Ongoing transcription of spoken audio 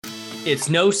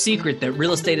It's no secret that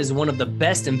real estate is one of the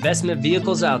best investment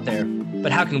vehicles out there,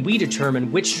 but how can we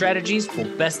determine which strategies will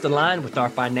best align with our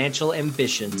financial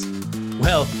ambitions?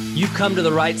 Well, you've come to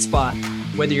the right spot.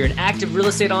 Whether you're an active real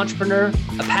estate entrepreneur,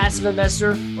 a passive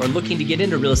investor, or looking to get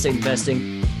into real estate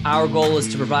investing, our goal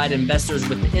is to provide investors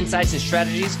with the insights and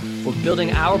strategies for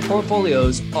building our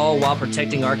portfolios, all while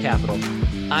protecting our capital.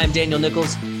 I'm Daniel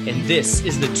Nichols, and this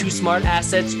is the Too Smart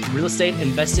Assets Real Estate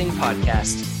Investing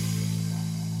Podcast.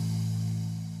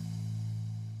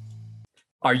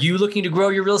 Are you looking to grow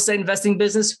your real estate investing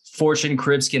business? Fortune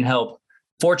Cribs can help.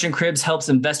 Fortune Cribs helps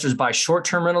investors buy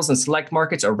short-term rentals in select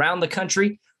markets around the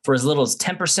country for as little as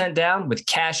 10% down with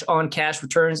cash-on-cash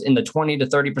returns in the 20 to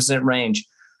 30% range.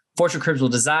 Fortune Cribs will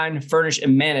design, furnish,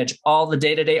 and manage all the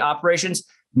day-to-day operations,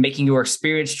 making your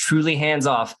experience truly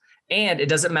hands-off. And it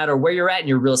doesn't matter where you're at in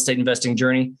your real estate investing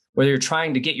journey, whether you're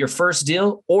trying to get your first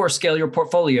deal or scale your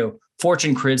portfolio,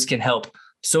 Fortune Cribs can help.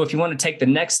 So if you want to take the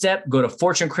next step, go to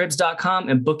fortunecribs.com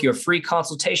and book your free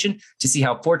consultation to see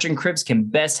how Fortune Cribs can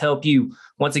best help you.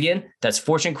 Once again, that's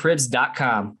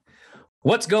fortunecribs.com.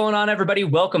 What's going on, everybody?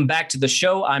 Welcome back to the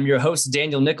show. I'm your host,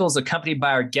 Daniel Nichols, accompanied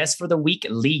by our guest for the week,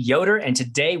 Lee Yoder. And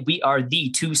today we are the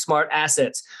Too Smart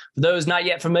Assets. For those not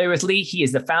yet familiar with Lee, he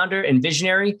is the founder and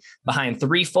visionary behind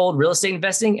Threefold Real Estate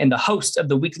Investing and the host of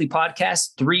the weekly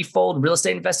podcast, Threefold Real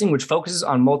Estate Investing, which focuses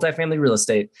on multifamily real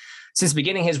estate. Since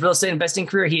beginning his real estate investing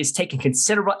career, he has taken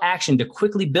considerable action to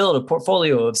quickly build a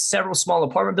portfolio of several small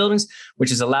apartment buildings, which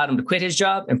has allowed him to quit his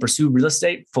job and pursue real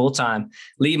estate full time.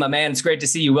 Lee, my man, it's great to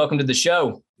see you. Welcome to the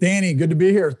show. Danny, good to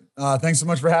be here. Thanks so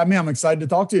much for having me. I'm excited to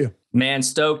talk to you. Man,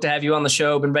 stoked to have you on the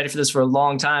show. Been ready for this for a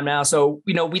long time now. So,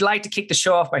 we like to kick the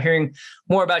show off by hearing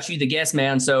more about you, the guest,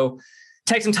 man. So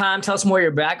take some time, tell us more of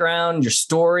your background, your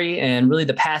story, and really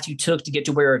the path you took to get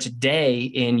to where you are today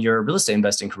in your real estate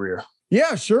investing career.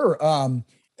 Yeah, sure.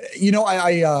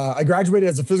 I graduated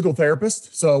as a physical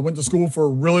therapist. So I went to school for a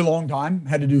really long time,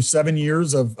 had to do 7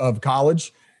 years of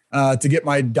college to get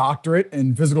my doctorate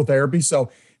in physical therapy.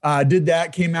 So I did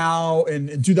that, came out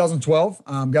in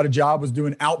 2012, got a job, was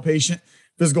doing outpatient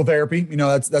physical therapy.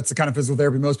 That's the kind of physical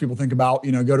therapy most people think about,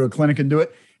 go to a clinic and do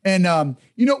it. And,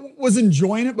 was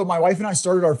enjoying it, but my wife and I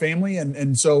started our family.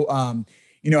 And so,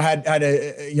 had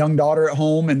a young daughter at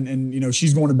home and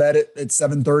she's going to bed at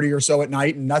 7:30 or so at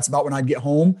night. And that's about when I'd get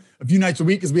home a few nights a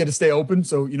week because we had to stay open.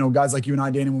 So, guys like you and I,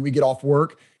 Danny, when we get off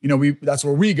work, that's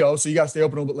where we go. So you got to stay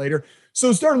open a little bit later.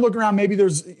 So started looking around, maybe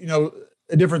there's,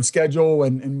 a different schedule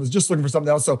and was just looking for something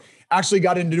else. So actually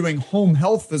got into doing home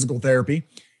health physical therapy.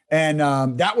 And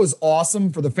that was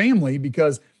awesome for the family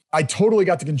because I totally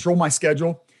got to control my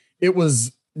schedule. It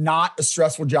was not a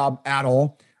stressful job at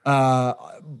all.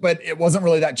 But it wasn't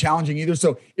really that challenging either.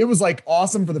 So it was like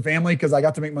awesome for the family because I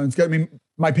got to make my own schedule. I mean,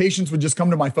 my patients would just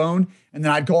come to my phone and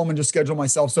then I'd call them and just schedule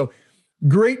myself. So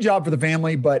great job for the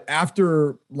family. But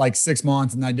after like 6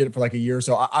 months, and I did it for like a year or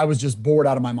so, I was just bored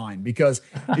out of my mind because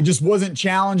it just wasn't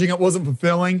challenging. It wasn't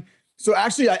fulfilling. So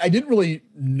actually, I didn't really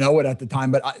know it at the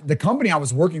time, but the company I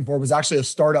was working for was actually a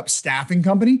startup staffing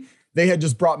company. They had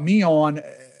just brought me on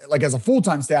like as a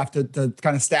full-time staff to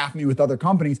kind of staff me with other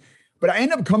companies. But I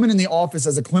ended up coming in the office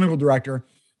as a clinical director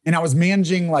and I was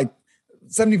managing like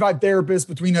 75 therapists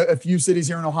between a few cities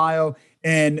here in Ohio.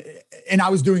 And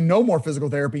I was doing no more physical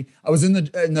therapy. I was in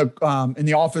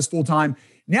the office full time.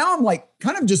 Now I'm like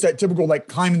kind of just that typical, like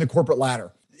climbing the corporate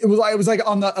ladder. It was like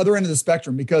on the other end of the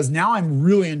spectrum because now I'm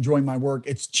really enjoying my work.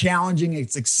 It's challenging.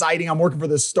 It's exciting. I'm working for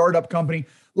this startup company,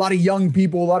 a lot of young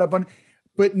people, a lot of fun,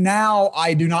 but now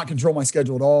I do not control my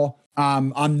schedule at all.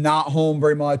 I'm not home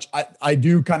very much. I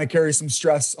do kind of carry some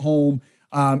stress home.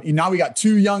 Now we got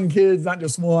 2 young kids, not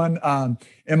just one.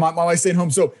 And my wife's staying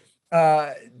home. So,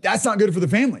 that's not good for the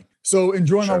family. So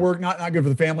enjoying my work, not good for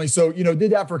the family. So,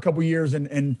 did that for a couple of years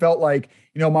and felt like,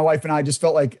 my wife and I just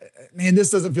felt like, man, this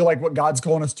doesn't feel like what God's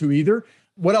calling us to either.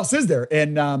 What else is there?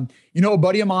 And, a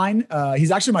buddy of mine,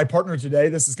 he's actually my partner today.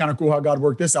 This is kind of cool how God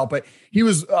worked this out, but he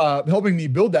was helping me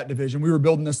build that division. We were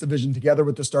building this division together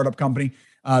with the startup company,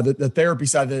 the therapy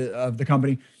side of the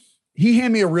company. He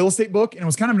handed me a real estate book and it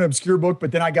was kind of an obscure book,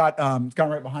 but then I got, it's kind of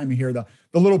right behind me here, the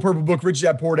little purple book, Rich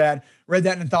Dad, Poor Dad, read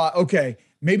that and thought, okay,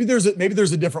 maybe there's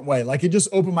a different way. Like it just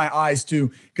opened my eyes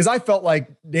to, because I felt like,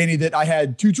 Danny, that I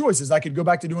had 2 choices. I could go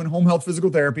back to doing home health physical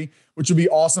therapy, which would be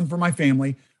awesome for my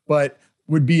family, but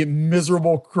would be a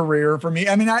miserable career for me.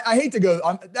 I mean, I hate to go,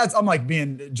 I'm like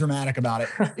being dramatic about it.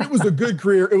 It was a good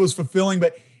career. It was fulfilling,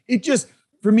 but it just,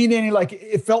 for me, Danny, like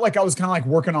it felt like I was kind of like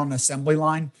working on an assembly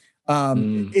line.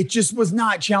 It just was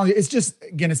not challenging. It's just,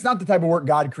 again, it's not the type of work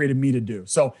God created me to do.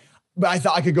 So, but I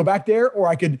thought I could go back there or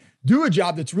I could do a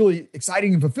job that's really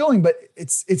exciting and fulfilling, but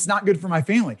it's not good for my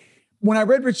family. when I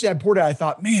read Rich Dad Poor Dad, I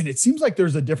thought, man, it seems like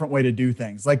there's a different way to do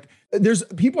things. Like there's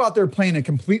people out there playing a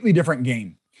completely different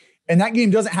game. And that game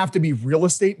doesn't have to be real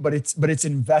estate, but it's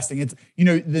investing. It's,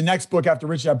 the next book after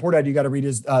Rich Dad Poor Dad, you got to read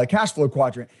is Cash Flow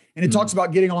Quadrant. And it talks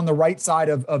about getting on the right side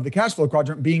of the cash flow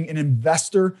quadrant, being an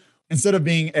investor instead of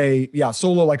being a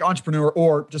solo like entrepreneur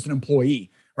or just an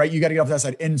employee, right? You got to get off that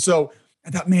side. And so I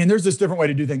thought, man, there's this different way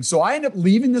to do things. So I ended up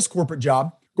leaving this corporate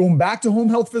job, going back to home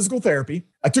health physical therapy.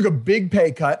 I took a big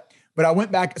pay cut, but I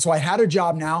went back. So I had a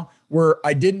job now where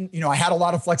I didn't, I had a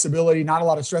lot of flexibility, not a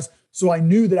lot of stress. So I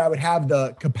knew that I would have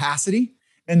the capacity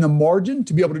and the margin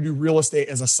to be able to do real estate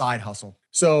as a side hustle.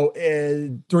 So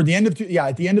toward the end of,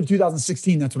 at the end of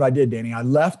 2016, that's what I did, Danny. I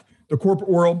left the corporate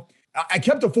world. I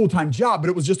kept a full-time job, but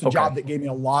it was just a job that gave me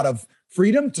a lot of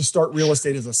freedom to start real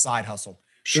estate as a side hustle.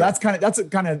 Sure. So that's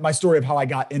kind of my story of how I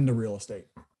got into real estate.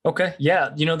 Okay. Yeah.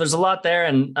 There's a lot there.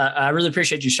 And I really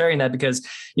appreciate you sharing that because,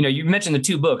 you mentioned the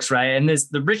two books, right? And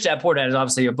the Rich Dad Poor Dad is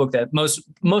obviously a book that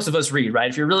most of us read, right?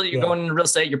 If you're going into real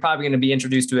estate, you're probably going to be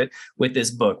introduced to it with this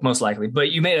book, most likely.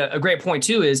 But you made a great point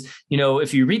too, is,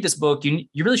 if you read this book, you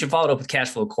really should follow it up with Cash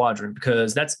Flow Quadrant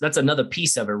because that's another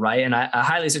piece of it, right? And I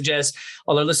highly suggest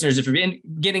all our listeners, if you're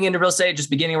getting into real estate,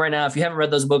 just beginning right now, if you haven't read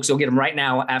those books, you'll get them right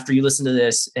now after you listen to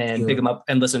this and pick them up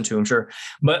and listen to them, sure.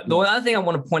 But the other thing I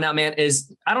want to point out, man,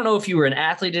 is I don't know if you were an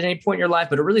athlete at any point in your life,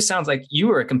 but it really sounds like you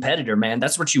were a competitor, man.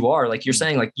 That's what you are. Like you're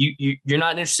saying, like you're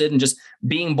not interested in just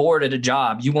being bored at a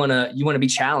job. You want to be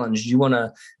challenged. You want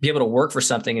to be able to work for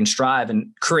something and strive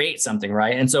and create something.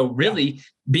 Right. And so really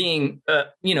being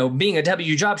a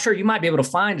W job, sure, you might be able to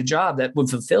find a job that would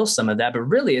fulfill some of that, but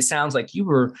really it sounds like you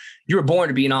were born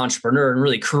to be an entrepreneur and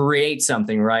really create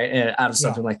something, right, out of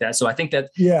something like that. So I think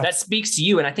that speaks to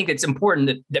you. And I think it's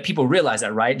important that people realize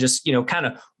that, right? Just, kind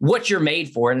of what you're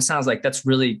made for. And it sounds like that's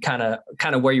really kind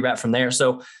of where you're at from there.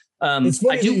 So it's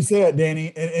funny that you say that,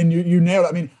 Danny, and you nailed it.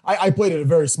 I mean, I played at a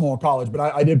very small college, but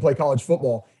I did play college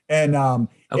football. And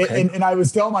and I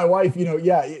was telling my wife, you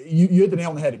hit the nail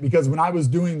on the head because when I was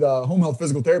doing the home health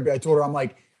physical therapy, I told her, I'm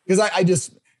like,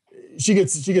 because she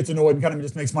gets annoyed and kind of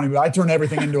just makes funny, but I turn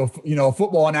everything into a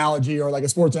football analogy or like a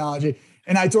sports analogy.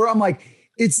 And I told her, I'm like,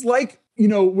 it's like,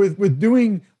 with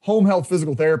doing home health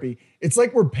physical therapy, it's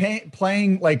like we're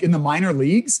playing like in the minor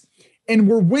leagues and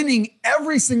we're winning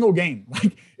every single game.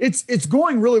 Like it's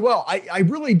going really well. I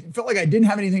really felt like I didn't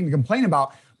have anything to complain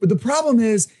about. But the problem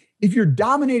is, if you're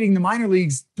dominating the minor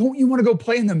leagues, don't you want to go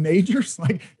play in the majors?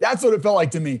 Like that's what it felt like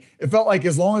to me. It felt like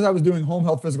as long as I was doing home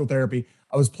health physical therapy,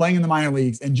 I was playing in the minor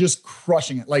leagues and just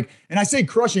crushing it. And I say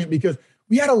crushing it because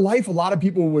we had a life a lot of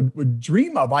people would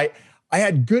dream of. I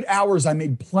had good hours. I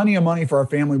made plenty of money for our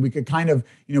family. We could kind of,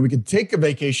 we could take a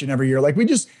vacation every year. Like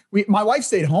my wife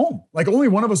stayed home. Like only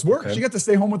one of us worked. Okay. She got to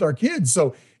stay home with our kids.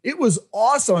 So it was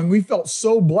awesome. And we felt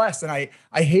so blessed. And I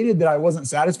hated that I wasn't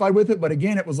satisfied with it. But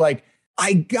again, it was like,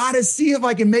 I got to see if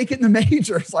I can make it in the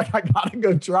majors. Like I got to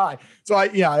go try. So I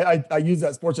use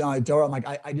that sports analogy. I tell her, I'm like,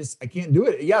 I can't do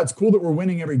it. Yeah, it's cool that we're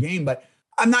winning every game, but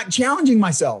I'm not challenging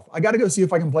myself. I got to go see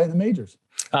if I can play in the majors.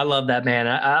 I love that, man.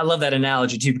 I love that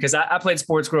analogy too, because I played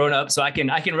sports growing up, so I can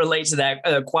relate to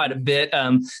that quite a bit.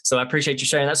 So I appreciate you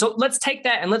sharing that. So let's take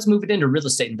that and let's move it into real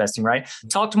estate investing, right?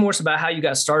 Talk to more about how you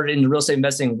got started into real estate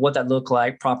investing, what that looked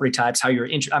like, property types, how you're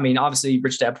obviously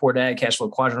Rich Dad Poor Dad, Cash Flow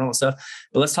Quadrant, all that stuff.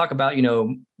 But let's talk about,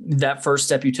 that first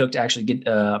step you took to actually get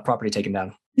property taken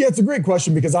down. Yeah, it's a great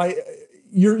question because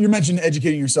you mentioned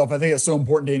educating yourself. I think that's so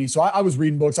important, Danny. So I was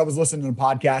reading books, I was listening to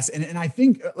podcasts, and I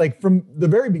think like from the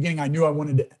very beginning, I knew I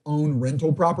wanted to own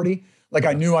rental property. Like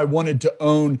I knew I wanted to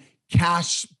own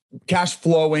cash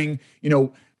flowing,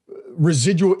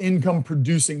 residual income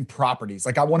producing properties.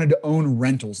 Like I wanted to own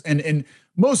rentals and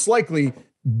most likely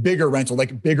bigger rental,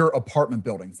 like bigger apartment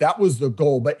buildings. That was the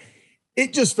goal, but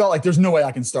it just felt like there's no way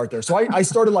I can start there. So I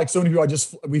started like so many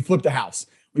people. We flipped a house.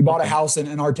 We bought a house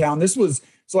in our town.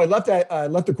 So I left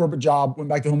the corporate job, went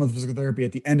back to home health physical therapy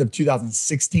at the end of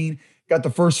 2016, got the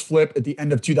first flip at the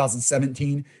end of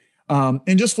 2017,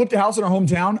 and just flipped a house in our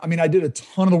hometown. I mean, I did a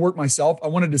ton of the work myself. I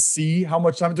wanted to see how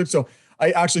much time it took. So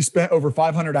I actually spent over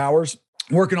 500 hours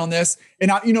working on this and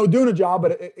doing a job,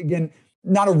 but again,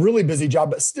 not a really busy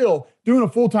job, but still doing a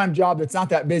full-time job that's not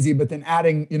that busy, but then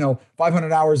adding,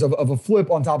 500 hours of a flip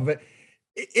on top of it.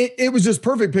 It was just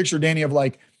perfect picture, Danny, of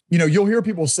like, you'll hear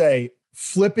people say,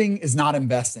 flipping is not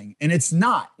investing. And it's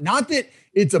not that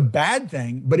it's a bad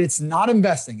thing, but it's not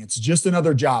investing. It's just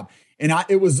another job. And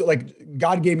it was like,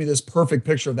 God gave me this perfect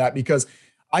picture of that because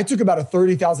I took about a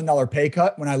 $30,000 pay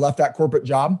cut when I left that corporate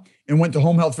job and went to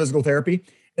home health physical therapy.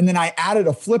 And then I added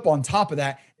a flip on top of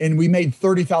that and we made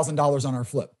 $30,000 on our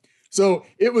flip. So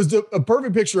it was a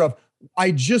perfect picture of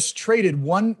I just traded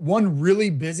one really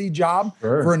busy job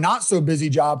for a not so busy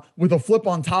job with a flip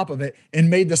on top of it and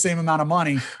made the same amount of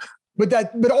money.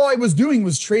 But all I was doing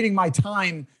was trading my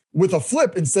time with a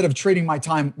flip instead of trading my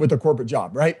time with a corporate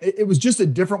job, right? It was just a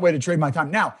different way to trade my time.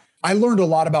 Now, I learned a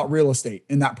lot about real estate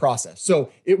in that process.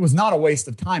 So it was not a waste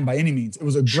of time by any means. It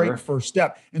was a great first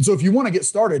step. And so if you want to get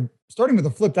started, starting with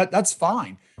a flip, that's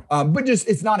fine. But just,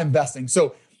 it's not investing.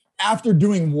 So after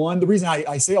doing one, the reason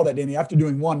I say all that, Danny, after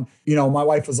doing one, my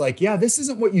wife was like, yeah, this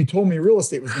isn't what you told me real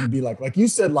estate was going to be like. Like you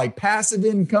said, like passive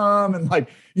income and like,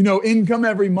 income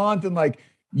every month. And like,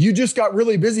 you just got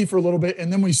really busy for a little bit.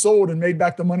 And then we sold and made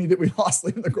back the money that we lost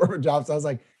leaving the corporate job. So I was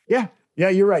like, yeah,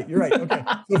 you're right. Okay.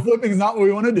 So flipping is not what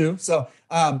we want to do. So,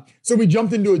 so we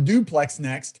jumped into a duplex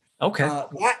next. Okay.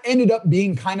 That ended up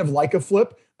being kind of like a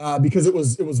flip because it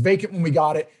was vacant when we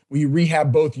got it. We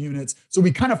rehabbed both units. So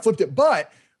we kind of flipped it,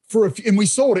 but and we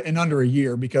sold it in under a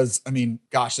year because,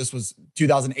 this was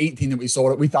 2018 that we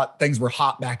sold it. We thought things were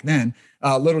hot back then.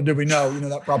 Little did we know,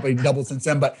 that probably doubled since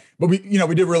then, but we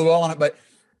did really well on it. But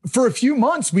for a few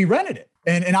months we rented it.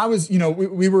 And I was,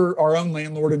 we were our own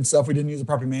landlord and stuff. We didn't use a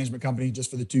property management company just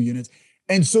for the 2 units.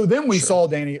 And so then we saw,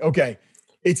 Danny, okay,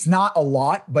 it's not a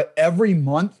lot, but every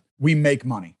month we make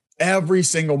money every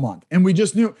single month. And we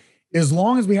just knew as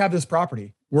long as we have this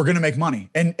property, we're going to make money.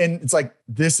 And it's like,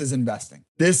 this is investing.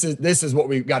 This is what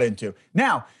we got into.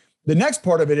 Now, the next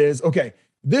part of it is, okay,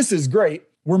 this is great.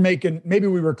 Maybe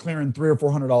we were clearing $300 or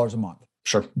 $400 a month.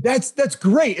 Sure. That's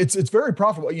great. It's very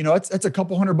profitable. It's a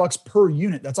couple $100 per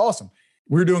unit. That's awesome.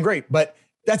 We're doing great, but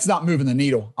that's not moving the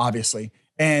needle, obviously.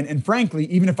 And frankly,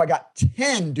 even if I got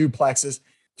 10 duplexes,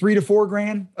 $3 to $4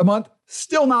 grand a month,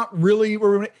 still not really.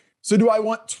 So do I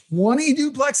want 20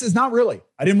 duplexes? Not really.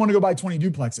 I didn't want to go buy 20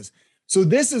 duplexes. So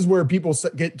this is where people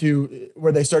get to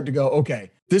where they start to go,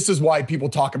 okay, this is why people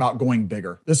talk about going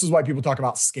bigger. This is why people talk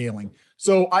about scaling.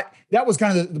 So that was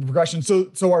kind of the progression.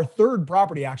 So our third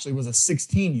property actually was a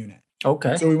 16 unit.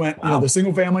 Okay. So we went, the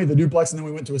single family, the duplex, and then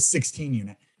we went to a 16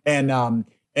 unit. And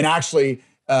actually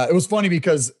it was funny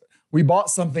because we bought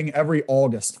something every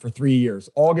August for 3 years.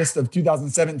 August of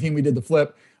 2017, we did the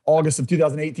flip. August of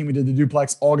 2018, we did the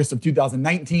duplex. August of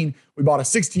 2019, we bought a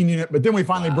 16 unit, but then we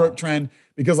finally broke trend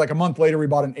because like a month later, we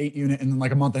bought an 8 unit. And then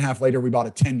like a month and a half later, we bought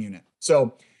a 10 unit.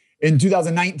 So in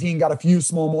 2019, got a few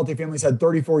small multifamilies, had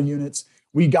 34 units.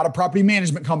 We got a property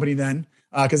management company then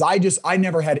because I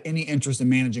never had any interest in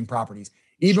managing properties.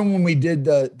 Even when we did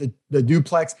the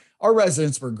duplex, our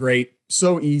residents were great,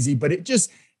 so easy, but it's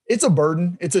a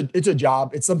burden. It's a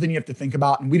job. It's something you have to think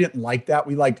about. And we didn't like that.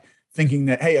 We liked thinking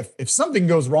that, hey, if something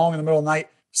goes wrong in the middle of the night,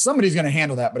 somebody's going to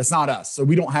handle that, but it's not us. So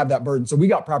we don't have that burden. So we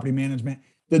got property management,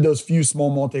 did those few small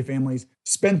multifamilies,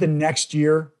 spent the next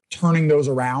year turning those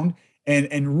around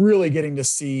and really getting to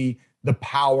see the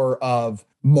power of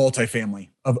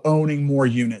multifamily, of owning more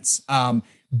units,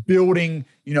 building,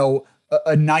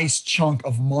 a nice chunk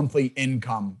of monthly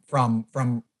income from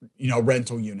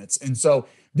rental units. And so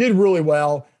did really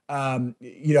well.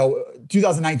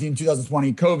 2019,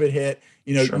 2020, COVID hit,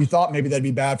 You thought maybe that'd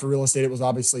be bad for real estate. It was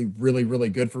obviously really, really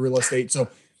good for real estate. So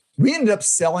we ended up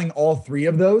selling all 3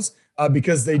 of those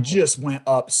because they just went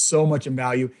up so much in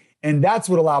value. And that's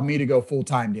what allowed me to go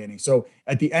full-time, Danny. So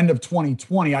at the end of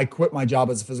 2020, I quit my job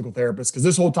as a physical therapist because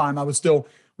this whole time I was still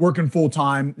working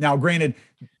full-time. Now, granted,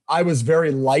 I was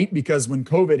very light because when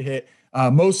COVID hit,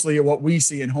 mostly what we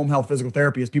see in home health physical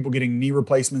therapy is people getting knee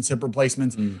replacements, hip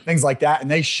replacements, things like that. And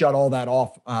they shut all that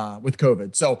off with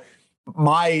COVID. So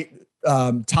my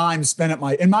time spent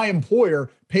at my employer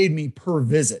paid me per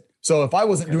visit. So if I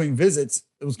wasn't doing visits,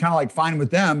 it was kind of like fine with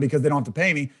them because they don't have to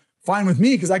pay me. Fine with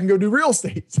me because I can go do real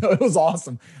estate. So it was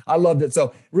awesome. I loved it.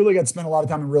 So really got to spend a lot of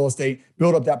time in real estate,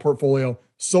 build up that portfolio,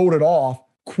 sold it off,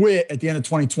 quit at the end of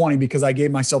 2020 because I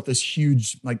gave myself this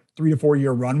huge, like 3 to 4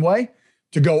 year runway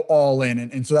to go all in.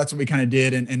 And so that's what we kind of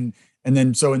did. And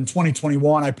then, so in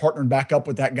 2021, I partnered back up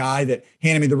with that guy that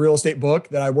handed me the real estate book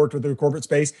that I worked with in the corporate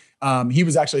space. He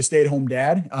was actually a stay-at-home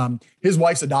dad. His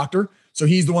wife's a doctor. So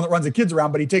he's the one that runs the kids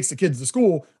around, but he takes the kids to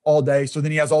school all day. So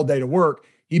then he has all day to work.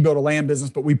 He built a land business,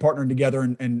 but we partnered together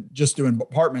and just doing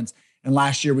apartments. And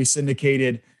last year we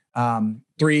syndicated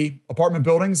 3 apartment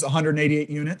buildings, 188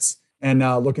 units, and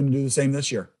looking to do the same this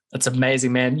year. That's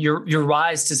amazing, man. Your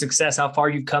rise to success, how far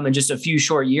you've come in just a few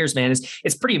short years, man,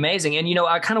 it's pretty amazing. And,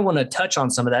 I kind of want to touch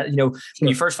on some of that. When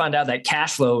you first find out that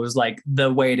cash flow is like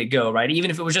the way to go, right?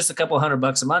 Even if it was just a couple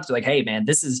 $100 a month, you're like, hey, man,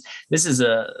 this is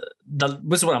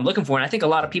this is what I'm looking for. And I think a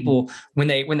lot of people, when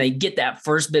they get that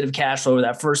first bit of cash flow, or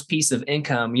that first piece of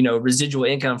income, residual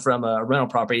income from a rental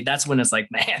property, that's when it's like,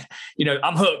 man,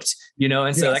 I'm hooked,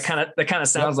 and so that kind of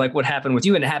sounds like what happened with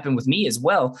you, and it happened with me as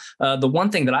well. The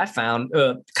one thing that I found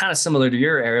kind of similar to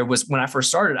your area was when I first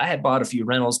started, I had bought a few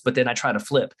rentals, but then I tried to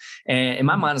flip. And in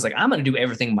my mind, I was like, I'm going to do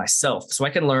everything myself so I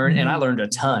can learn. And I learned a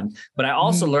ton, but I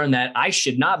also learned that I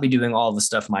should not be doing all the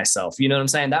stuff myself. You know what I'm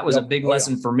saying? That was a big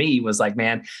lesson for me, was like,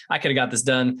 man, I could have got this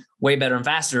done way better and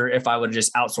faster if I would have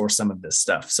just outsourced some of this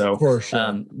stuff. So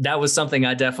that was something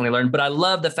I definitely learned. But I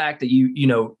love the fact that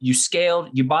you scaled,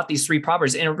 you bought these 3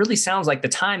 properties, and it really sounds like the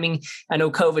timing. I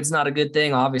know COVID's not a good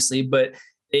thing, obviously, but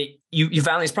you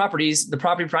found these properties, the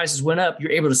property prices went up,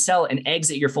 you're able to sell and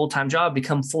exit your full-time job,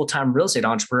 become full-time real estate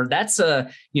entrepreneur. That's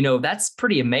that's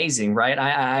pretty amazing, right?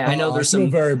 I know there's some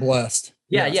very blessed.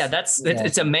 Yeah.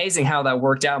 It's amazing how that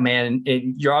worked out, man.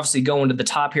 And you're obviously going to the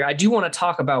top here. I do want to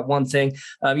talk about one thing.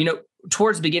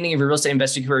 Towards the beginning of your real estate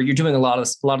investing career, you're doing a lot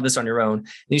of this on your own. And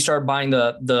you started buying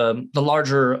the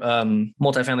larger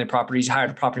multifamily properties. You hired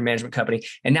a property management company,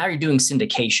 and now you're doing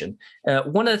syndication.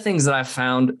 One of the things that I've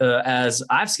found as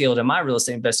I've scaled in my real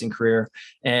estate investing career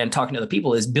and talking to other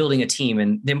people is building a team,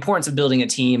 and the importance of building a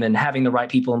team and having the right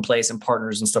people in place and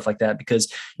partners and stuff like that.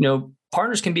 Because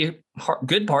partners can be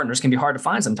good partners can be hard to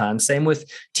find sometimes. Same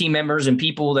with team members and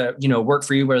people that, work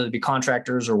for you, whether it be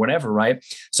contractors or whatever. Right.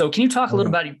 So can you talk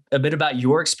a bit about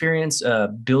your experience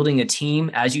building a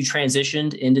team as you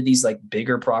transitioned into these like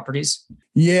bigger properties?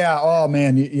 Yeah. Oh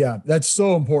man. Yeah. That's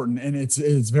so important. And it's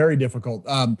very difficult.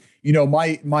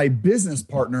 My business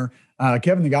partner,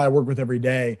 Kevin, the guy I work with every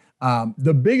day,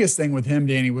 the biggest thing with him,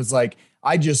 Danny, was like,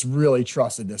 I just really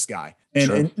trusted this guy.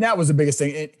 And that was the biggest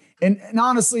thing. And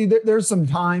honestly, there's some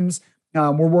times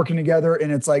we're working together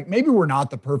and it's like, maybe we're not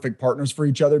the perfect partners for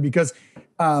each other, because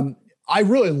I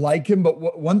really like him.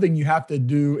 But one thing you have to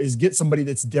do is get somebody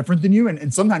that's different than you.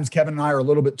 And sometimes Kevin and I are a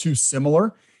little bit too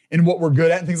similar in what we're good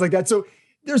at and things like that. So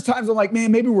there's times I'm like,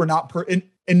 man, maybe we're not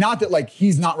and not that like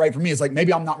he's not right for me. It's like,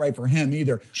 maybe I'm not right for him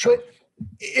either. Sure. But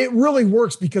it really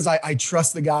works because I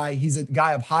trust the guy. He's a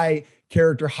guy of high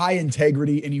character, high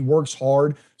integrity, and he works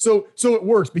hard. So it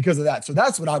works because of that. So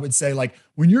that's what I would say. Like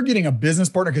when you're getting a business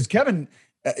partner, because Kevin,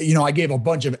 I gave a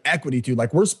bunch of equity to,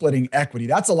 like we're splitting equity.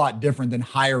 That's a lot different than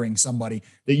hiring somebody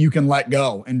that you can let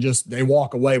go and just, they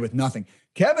walk away with nothing.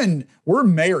 Kevin, we're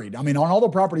married. I mean, on all the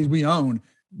properties we own,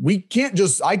 I can't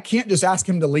just ask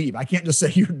him to leave. I can't just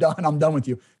say, you're done, I'm done with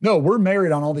you. No, we're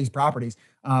married on all these properties.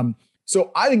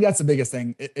 So I think that's the biggest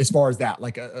thing as far as that,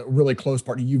 like a really close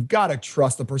partner. You've got to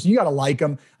trust the person. You got to like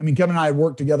them. I mean, Kevin and I had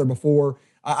worked together before.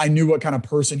 I knew what kind of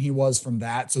person he was from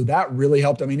that. So that really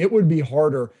helped. I mean, it would be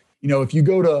harder, if you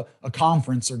go to a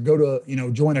conference or go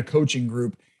to, join a coaching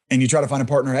group and you try to find a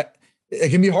partner, it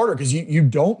can be harder because you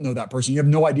don't know that person. You have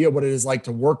no idea what it is like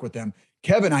to work with them.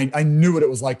 Kevin, I knew what it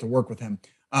was like to work with him.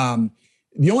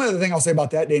 The only other thing I'll say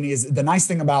about that, Danny, is the nice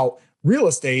thing about real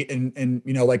estate and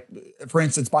like, for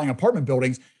instance, buying apartment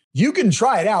buildings, you can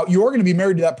try it out. You are going to be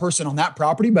married to that person on that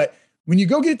property, but when you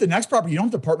go get the next property, you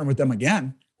don't have to partner with them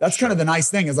again. That's kind of the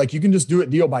nice thing, is like, you can just do it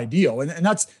deal by deal. And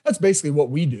that's basically what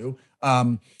we do.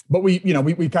 But we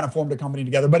kind of formed a company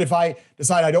together. But if I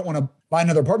decide I don't want to buy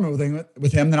another apartment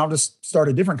with him, then I'll just start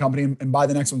a different company and buy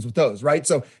the next ones with those. Right.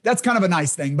 So that's kind of a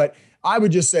nice thing. But I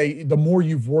would just say the more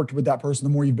you've worked with that person,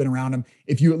 the more you've been around them,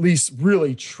 if you at least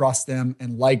really trust them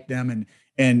and like them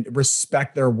and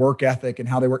respect their work ethic and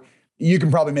how they work, you can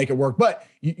probably make it work. But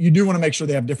you do want to make sure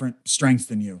they have different strengths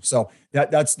than you. So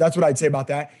that's what I'd say about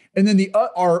that. And then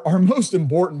our most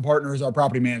important partner is our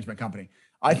property management company.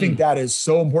 I think that is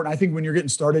so important. I think when you're getting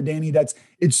started, Danny,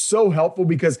 it's so helpful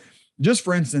because, just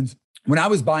for instance, when I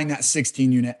was buying that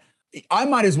 16 unit, I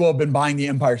might as well have been buying the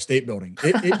Empire State Building.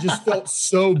 It just felt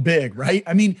so big, right?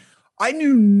 I mean, I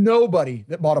knew nobody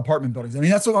that bought apartment buildings. I mean,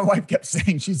 that's what my wife kept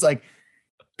saying. She's like,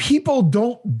 people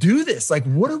don't do this. Like,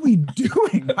 what are we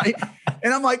doing? Right?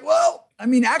 And I'm like, well, I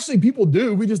mean, actually people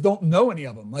do. We just don't know any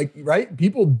of them. Like, right?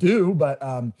 People do, but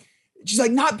she's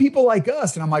like, not people like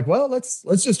us. And I'm like, well, let's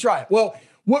just try it. Well,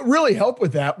 what really helped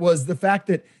with that was the fact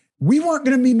that we weren't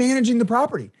going to be managing the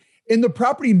property. In the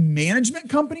property management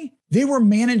company, they were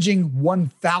managing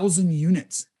 1,000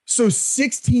 units. So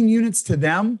 16 units to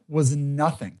them was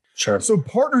nothing. Sure. So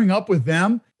partnering up with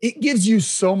them, it gives you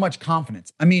so much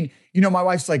confidence. I mean, my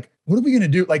wife's like, what are we going to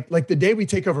do? Like the day we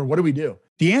take over, what do we do?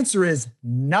 The answer is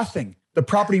nothing. The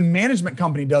property management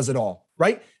company does it all,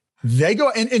 right? They go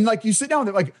and like you sit down,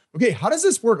 they're like, okay, how does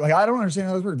this work? Like, I don't understand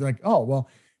how this works. They're like, oh, well,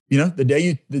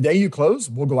 the day you close,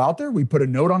 we'll go out there. We put a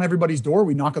note on everybody's door.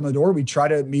 We knock on the door. We try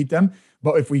to meet them.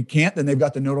 But if we can't, then they've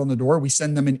got the note on the door. We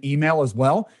send them an email as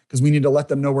well because we need to let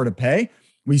them know where to pay.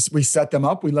 We set them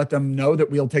up. We let them know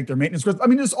that we'll take their maintenance costs. I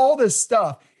mean, there's all this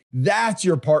stuff. That's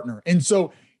your partner. And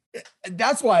so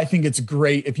that's why I think it's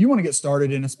great if you want to get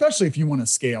started, and especially if you want to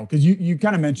scale, because you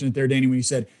kind of mentioned it there, Danny, when you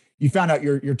said you found out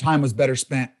your time was better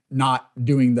spent not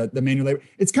doing the manual labor.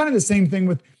 It's kind of the same thing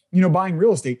with, buying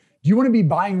real estate. Do you want to be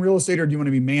buying real estate or do you want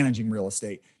to be managing real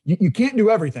estate? You can't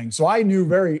do everything. So I knew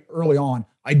very early on,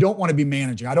 I don't want to be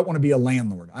managing. I don't want to be a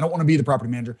landlord. I don't want to be the property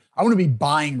manager. I want to be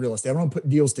buying real estate. I want to put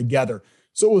deals together.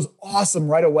 So it was awesome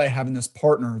right away having this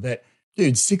partner that,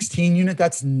 dude, 16 unit,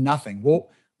 that's nothing.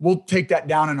 We'll take that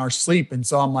down in our sleep. And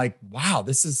so I'm like, wow,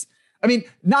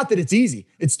 not that it's easy.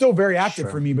 It's still very active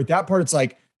for me, but that part, it's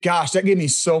like, gosh, that gave me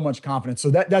so much confidence.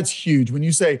 So that's huge. When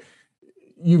you say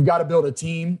you've got to build a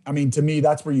team, to me,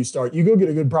 that's where you start. You go get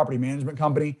a good property management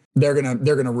company. They're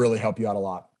going to really help you out a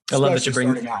lot. I love that you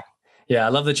bring out. Yeah, I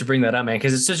love that you bring that up, man,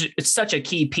 because it's such a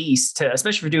key piece to,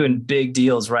 especially if you're doing big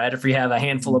deals, right? If you have a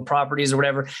handful of properties or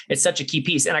whatever, it's such a key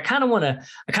piece. And I kind of want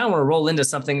to roll into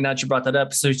something that you brought that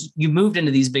up. So you moved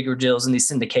into these bigger deals and these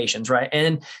syndications, right?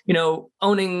 And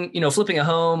owning, flipping a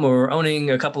home or owning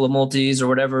a couple of multis or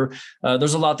whatever,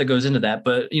 there's a lot that goes into that.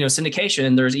 But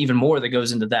syndication, there's even more that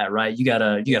goes into that, right? You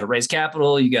gotta raise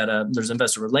capital. There's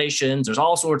investor relations. There's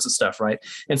all sorts of stuff, right?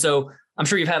 And so I'm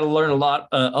sure you've had to learn a lot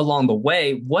along the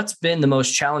way. What's been the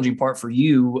most challenging part for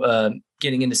you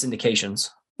getting into syndications?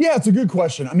 Yeah, it's a good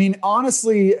question.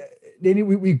 Honestly, Danny,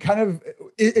 we kind of,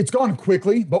 it's gone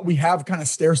quickly, but we have kind of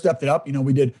stair-stepped it up.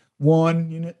 We did 1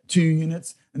 unit, 2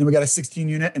 units, and then we got a 16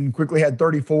 unit and quickly had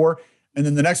 34. And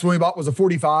then the next one we bought was a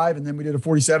 45, and then we did a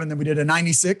 47, then we did a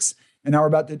 96. And now we're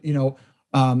about to,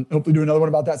 hopefully do another one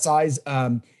about that size.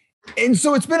 And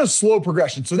so it's been a slow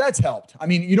progression. So that's helped.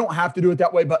 You don't have to do it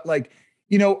that way, but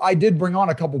I did bring on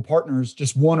a couple partners,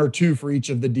 just 1 or 2 for each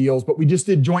of the deals, but we just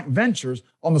did joint ventures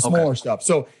on the smaller stuff.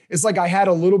 So it's like I had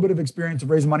a little bit of experience of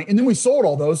raising money, and then we sold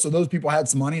all those. So those people had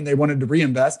some money and they wanted to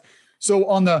reinvest. So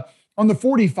on the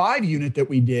 45 unit that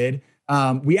we did,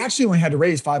 we actually only had to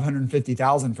raise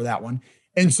 $550,000 for that one.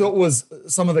 And so it was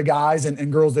some of the guys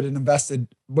and girls that had invested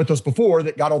with us before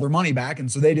that got all their money back. And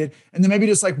so they did. And then maybe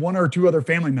just like 1 or 2 other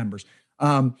family members.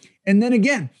 And then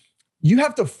again, you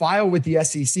have to file with the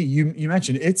SEC. You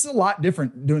mentioned it's a lot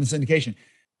different doing the syndication,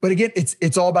 but again,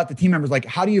 it's all about the team members. Like,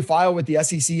 how do you file with the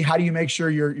SEC? How do you make sure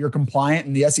you're compliant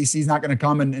and the SEC is not going to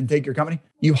come and take your company?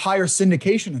 You hire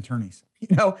syndication attorneys,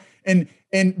 and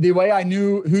the way I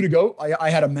knew who to go, I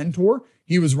had a mentor.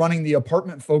 He was running the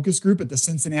apartment focus group at the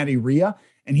Cincinnati RIA,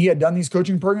 and he had done these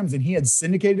coaching programs and he had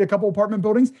syndicated a couple apartment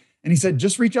buildings. And he said,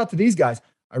 just reach out to these guys.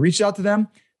 I reached out to them.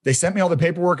 They sent me all the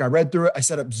paperwork. I read through it. I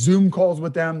set up Zoom calls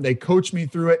with them. They coached me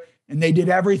through it and they did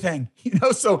everything,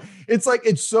 so it's like,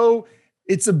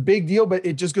 it's a big deal, but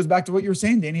it just goes back to what you were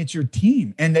saying, Danny. It's your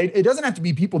team. And it doesn't have to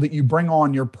be people that you bring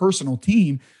on your personal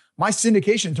team. My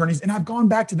syndication attorneys, and I've gone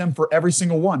back to them for every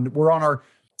single one. We're on our,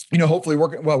 hopefully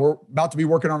we're about to be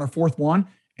working on our 4th one.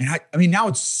 And now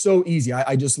it's so easy.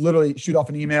 I just literally shoot off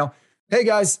an email. Hey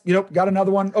guys, got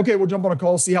another one. Okay, we'll jump on a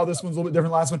call, see how this one's a little bit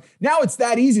different than the last one. Now it's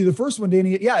that easy. The first one,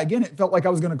 Danny, again, it felt like I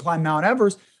was going to climb Mount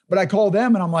Everest, but I call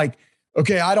them and I'm like,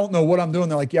 okay, I don't know what I'm doing.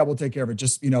 They're like, yeah, we'll take care of it.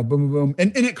 Just, boom, boom, boom.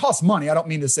 And it costs money. I don't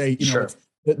mean to say,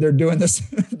 that they're doing this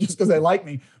just because they like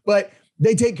me, but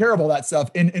they take care of all that stuff.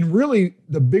 And really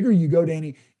the bigger you go,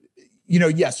 Danny,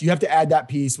 yes, you have to add that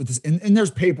piece with this. And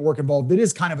there's paperwork involved. It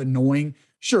is kind of annoying.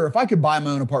 Sure, if I could buy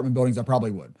my own apartment buildings, I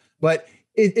probably would. But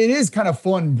it is kind of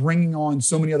fun bringing on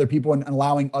so many other people and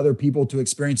allowing other people to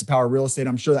experience the power of real estate.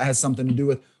 I'm sure that has something to do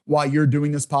with why you're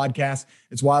doing this podcast.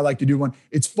 It's why I like to do one.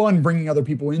 It's fun bringing other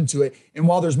people into it. And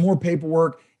while there's more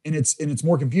paperwork and it's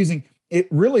more confusing, it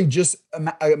really just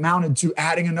amounted to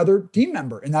adding another team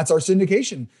member. And that's our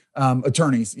syndication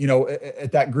attorneys,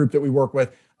 at that group that we work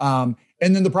with.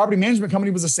 And then the property management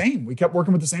company was the same. We kept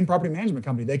working with the same property management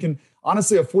company. They can,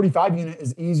 honestly, a 45 unit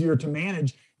is easier to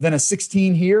manage than a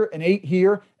 16 here, an 8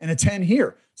 here, and a 10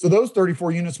 here. So those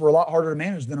 34 units were a lot harder to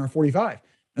manage than our 45.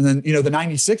 And then, the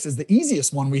 96 is the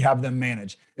easiest one we have them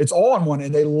manage. It's all on one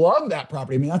and they love that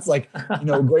property. That's like,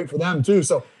 great for them too.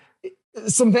 So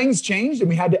some things changed and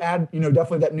we had to add,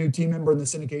 definitely that new team member and the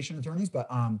syndication attorneys. But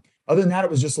other than that,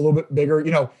 it was just a little bit bigger.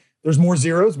 There's more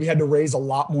zeros. We had to raise a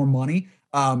lot more money.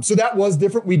 So that was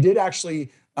different. We did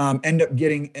actually end up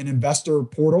getting an investor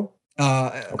portal.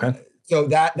 Okay. So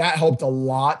that helped a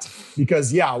lot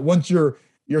because once your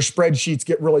spreadsheets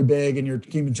get really big and you're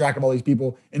keeping track of all these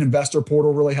people, an investor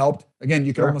portal really helped. Again,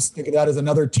 you can almost think of that as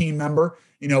another team member.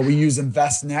 We use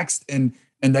Invest Next and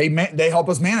and they help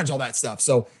us manage all that stuff.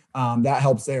 So that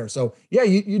helps there. So yeah,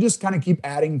 you just kind of keep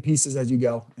adding pieces as you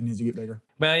go and as you get bigger.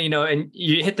 Well, and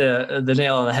you hit the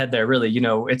nail on the head there. Really,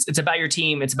 it's about your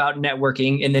team. It's about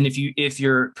networking. And then if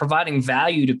you're providing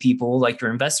value to people like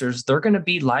your investors, they're going to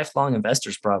be lifelong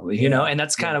investors probably, and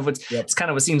that's kind of it's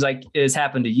kind of what seems like has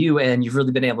happened to you. And you've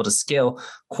really been able to scale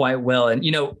quite well. And,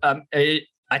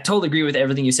 I totally agree with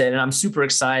everything you said. And I'm super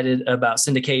excited about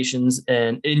syndications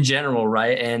and in general,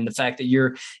 right? And the fact that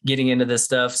you're getting into this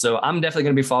stuff. So I'm definitely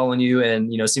going to be following you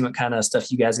and, see what kind of stuff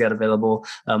you guys got available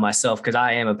myself, because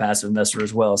I am a passive investor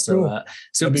as well. So cool.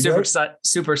 Super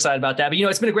excited about that. But,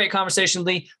 it's been a great conversation,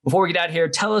 Lee. Before we get out of here,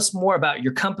 tell us more about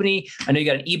your company. I know you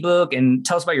got an ebook, and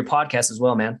tell us about your podcast as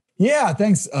well, man. Yeah,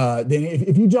 thanks, Danny.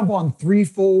 If you jump on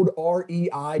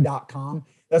threefoldrei.com,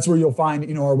 that's where you'll find,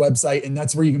 our website, and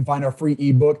that's where you can find our free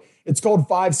ebook. It's called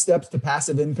 5 Steps to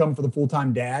Passive Income for the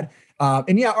Full-Time Dad.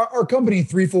 Our company,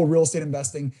 Threefold Real Estate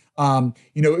Investing,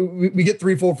 we get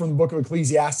threefold from the book of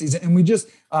Ecclesiastes, and we just,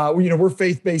 we're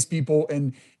faith-based people.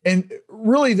 And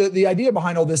really the idea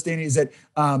behind all this, Danny, is that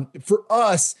for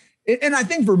us, and I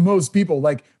think for most people,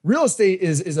 like real estate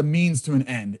is a means to an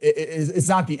end. It's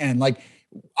not the end. Like,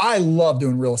 I love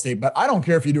doing real estate, but I don't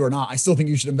care if you do or not. I still think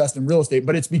you should invest in real estate,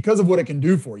 but it's because of what it can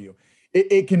do for you.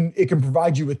 It can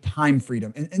provide you with time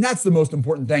freedom. And that's the most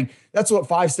important thing. That's what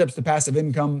 5 Steps to Passive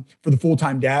Income for the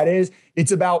Full-Time Dad is.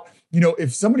 It's about,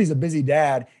 if somebody's a busy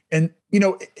dad and,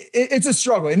 it's a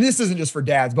struggle, and this isn't just for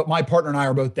dads, but my partner and I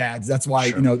are both dads. That's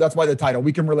why, sure. That's why the title,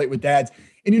 we can relate with dads.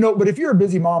 And, but if you're a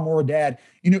busy mom or a dad,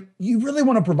 you really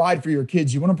want to provide for your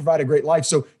kids. You want to provide a great life.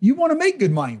 So you want to make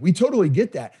good money. We totally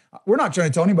get that. We're not trying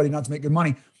to tell anybody not to make good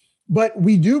money, but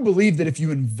we do believe that if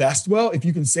you invest well, if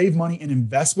you can save money and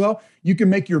invest well, you can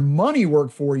make your money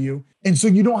work for you. And so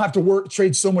you don't have to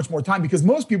trade so much more time, because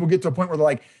most people get to a point where they're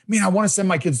like, man, I want to send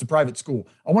my kids to private school.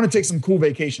 I want to take some cool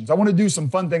vacations. I want to do some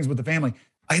fun things with the family.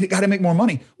 I got to make more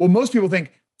money. Well, most people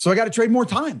think, so I got to trade more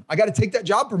time. I got to take that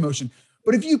job promotion.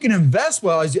 But if you can invest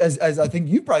well, as I think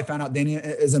you probably found out, Danny,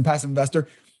 as a passive investor,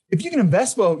 if you can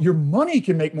invest well, your money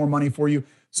can make more money for you.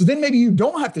 So then maybe you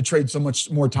don't have to trade so much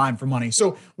more time for money.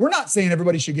 So we're not saying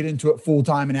everybody should get into it full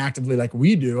time and actively like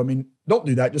we do. I mean, don't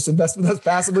do that. Just invest with us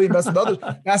passively, invest with others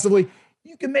passively.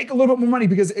 You can make a little bit more money,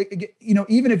 because,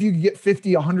 even if you could get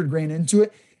 50, 100 grand into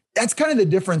it, that's kind of the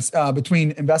difference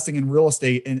between investing in real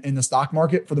estate and in the stock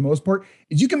market for the most part,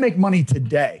 is you can make money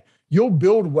today. You'll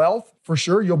build wealth for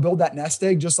sure. You'll build that nest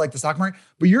egg just like the stock market,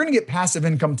 but you're going to get passive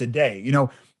income today.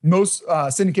 Most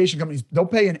syndication companies, they'll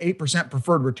pay an 8%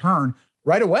 preferred return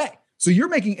right away. So you're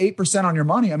making 8% on your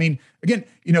money. I mean, again,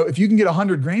 if you can get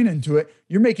 100 grand into it,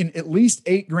 you're making at least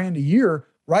 8 grand a year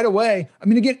right away. I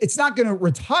mean, again, it's not going to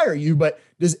retire you, but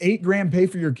does 8 grand pay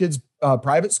for your kids'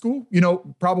 private school?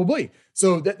 Probably.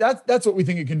 So that's what we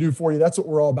think it can do for you. That's what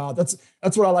we're all about. That's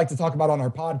what I like to talk about on our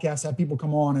podcast, have people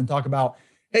come on and talk about,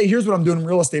 hey, here's what I'm doing in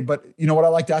real estate. But what I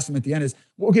like to ask them at the end is,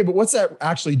 well, okay, but what's that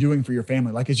actually doing for your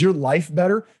family? Like, is your life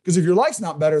better? Because if your life's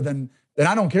not better, then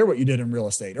I don't care what you did in real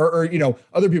estate, or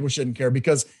other people shouldn't care,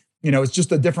 because, it's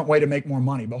just a different way to make more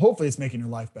money, but hopefully it's making your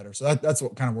life better. So that's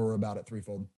what kind of where we're about at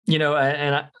Threefold.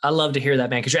 And I love to hear that,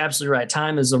 man, because you're absolutely right.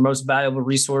 Time is the most valuable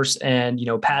resource, and,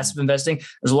 passive investing,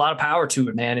 there's a lot of power to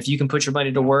it, man. If you can put your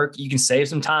money to work, you can save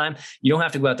some time. You don't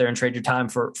have to go out there and trade your time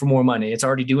for more money. It's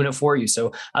already doing it for you.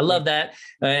 So I love that.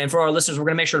 And for our listeners, we're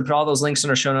going to make sure to put all those links in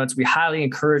our show notes. We highly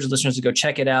encourage listeners to go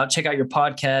check it out. Check out your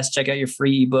podcast, check out your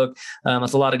free ebook.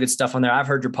 There's a lot of good stuff on there. I've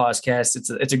heard your podcast.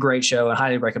 It's a great show, and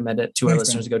highly recommend it to our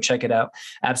listeners to go check it out.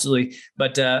 Absolutely.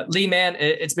 But Lee, man,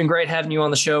 it's been great having you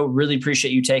on the show. Really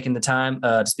appreciate you taking the time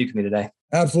to speak with me today.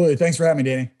 Absolutely. Thanks for having me,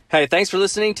 Danny. Hey, thanks for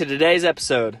listening to today's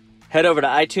episode. Head over to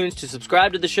iTunes to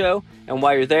subscribe to the show. And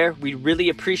while you're there, we'd really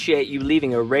appreciate you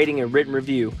leaving a rating and written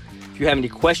review. If you have any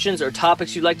questions or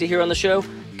topics you'd like to hear on the show,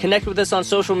 connect with us on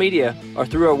social media or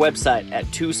through our website at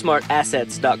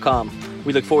twosmartassets.com.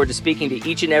 We look forward to speaking to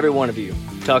each and every one of you.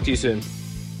 Talk to you soon.